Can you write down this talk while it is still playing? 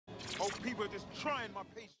People are just trying my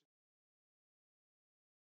patience.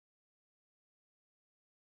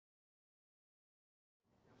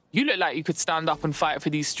 You look like you could stand up and fight for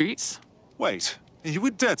these streets. Wait, are you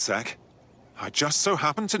with DedSec? I just so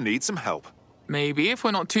happen to need some help. Maybe, if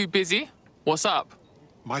we're not too busy. What's up?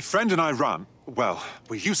 My friend and I run, well,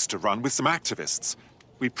 we used to run with some activists.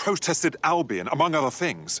 We protested Albion, among other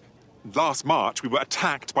things. Last March, we were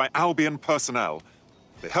attacked by Albion personnel.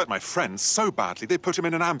 They hurt my friend so badly, they put him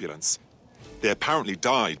in an ambulance. They apparently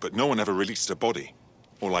died, but no one ever released a body.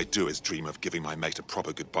 All I do is dream of giving my mate a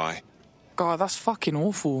proper goodbye. God, that's fucking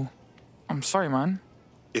awful. I'm sorry, man.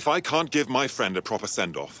 If I can't give my friend a proper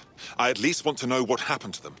send-off, I at least want to know what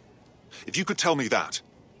happened to them. If you could tell me that,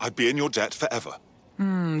 I'd be in your debt forever.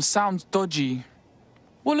 Sounds dodgy.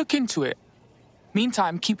 We'll look into it.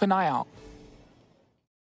 Meantime, keep an eye out.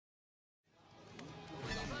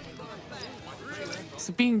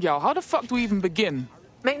 Sabine, girl, how the fuck do we even begin?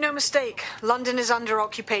 Make no mistake, London is under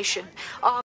occupation.